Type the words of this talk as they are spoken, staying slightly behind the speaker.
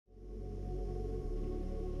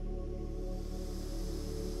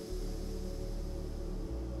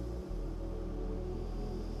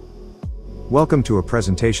Welcome to a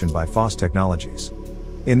presentation by FOS Technologies.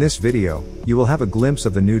 In this video, you will have a glimpse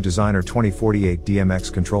of the new Designer 2048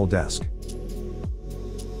 DMX control desk.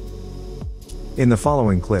 In the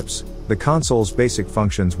following clips, the console's basic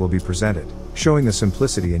functions will be presented, showing the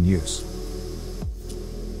simplicity in use.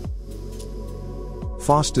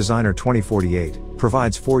 FOS Designer 2048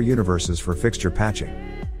 provides 4 universes for fixture patching.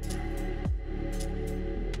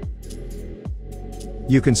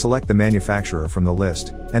 You can select the manufacturer from the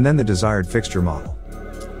list, and then the desired fixture model.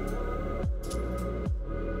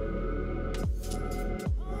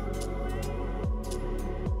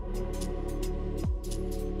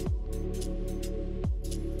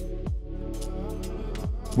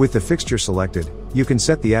 With the fixture selected, you can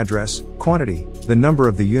set the address, quantity, the number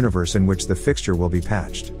of the universe in which the fixture will be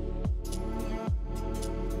patched.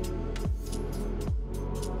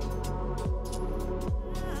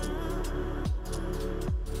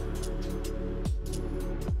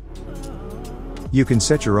 You can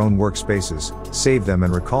set your own workspaces, save them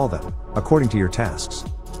and recall them, according to your tasks.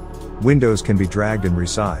 Windows can be dragged and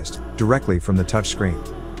resized, directly from the touchscreen.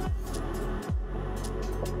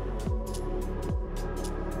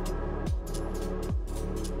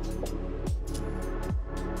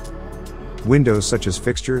 Windows such as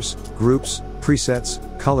fixtures, groups, presets,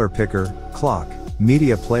 color picker, clock,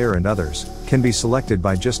 media player and others, can be selected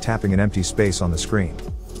by just tapping an empty space on the screen.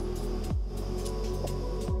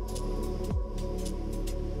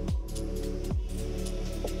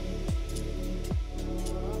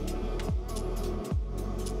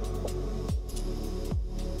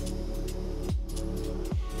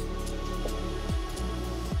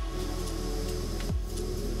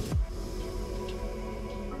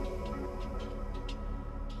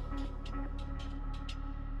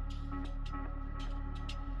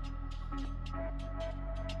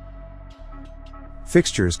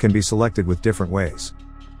 Fixtures can be selected with different ways.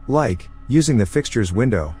 Like, using the fixtures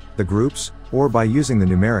window, the groups, or by using the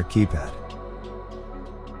numeric keypad.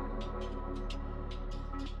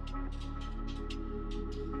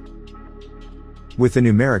 With the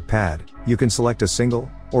numeric pad, you can select a single,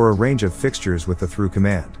 or a range of fixtures with the through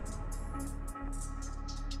command.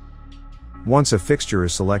 Once a fixture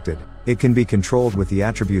is selected, it can be controlled with the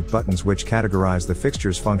attribute buttons which categorize the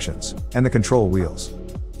fixture's functions, and the control wheels.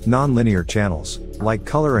 Non-linear channels, like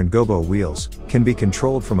color and gobo wheels, can be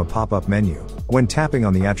controlled from a pop-up menu, when tapping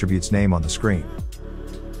on the attribute's name on the screen.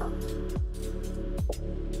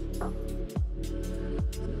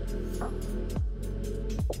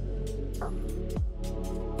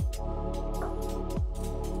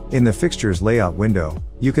 In the fixtures layout window,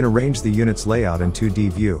 you can arrange the unit's layout in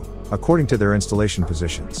 2D view, according to their installation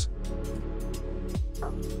positions.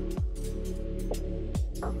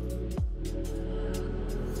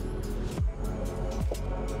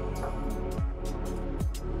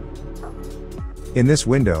 In this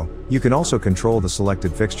window, you can also control the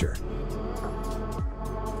selected fixture.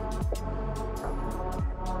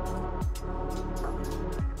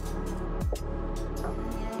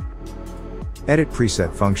 Edit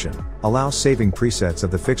preset function allows saving presets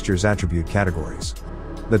of the fixture's attribute categories.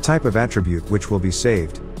 The type of attribute which will be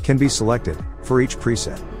saved can be selected for each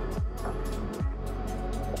preset.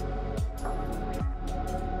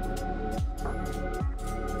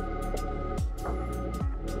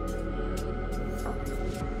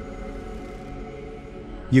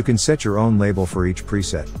 You can set your own label for each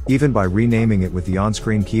preset, even by renaming it with the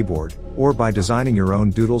on-screen keyboard, or by designing your own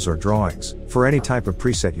doodles or drawings, for any type of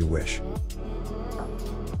preset you wish.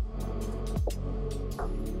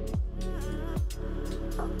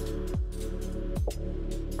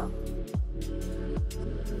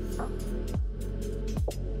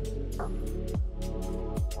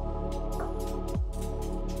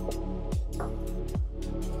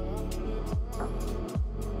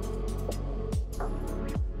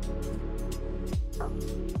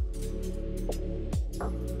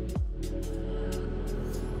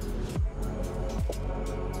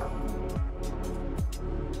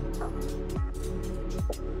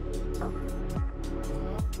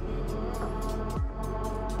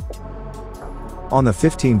 On the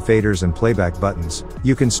 15 faders and playback buttons,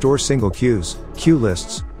 you can store single cues, cue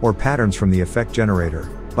lists, or patterns from the effect generator,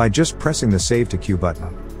 by just pressing the Save to Cue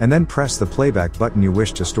button, and then press the playback button you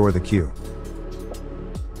wish to store the cue.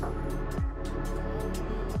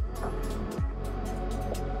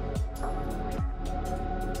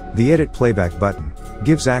 The Edit Playback button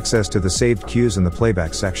gives access to the saved cues in the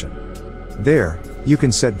playback section. There, you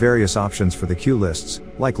can set various options for the cue lists,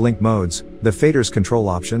 like link modes, the fader's control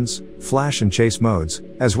options, flash and chase modes,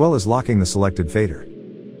 as well as locking the selected fader.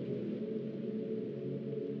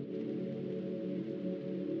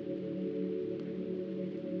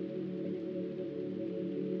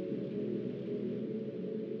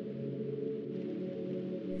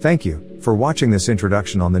 Thank you for watching this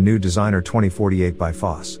introduction on the new Designer 2048 by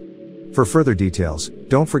FOS. For further details,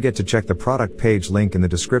 don't forget to check the product page link in the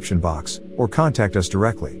description box, or contact us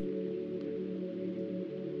directly.